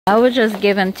I was just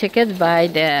given ticket by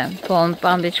the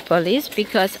Palm Beach police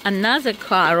because another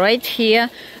car right here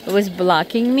was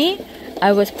blocking me.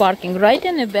 I was parking right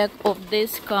in the back of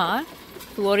this car.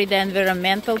 Florida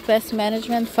Environmental Pest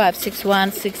Management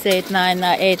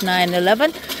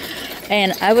 561-689-8911,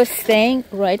 and I was staying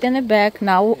right in the back.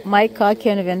 Now my car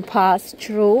can't even pass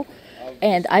through,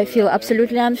 and I feel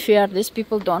absolutely unfair. These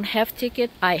people don't have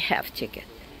ticket. I have ticket.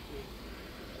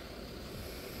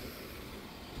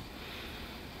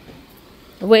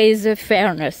 Where is the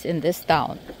fairness in this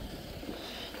town?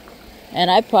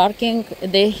 And I parking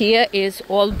here is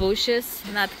all bushes,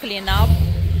 not clean up,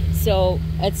 so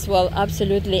it's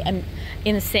absolutely an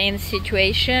insane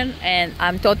situation, and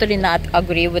I'm totally not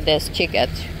agree with this ticket.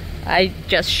 I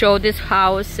just showed this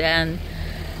house and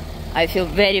I feel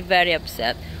very, very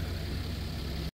upset.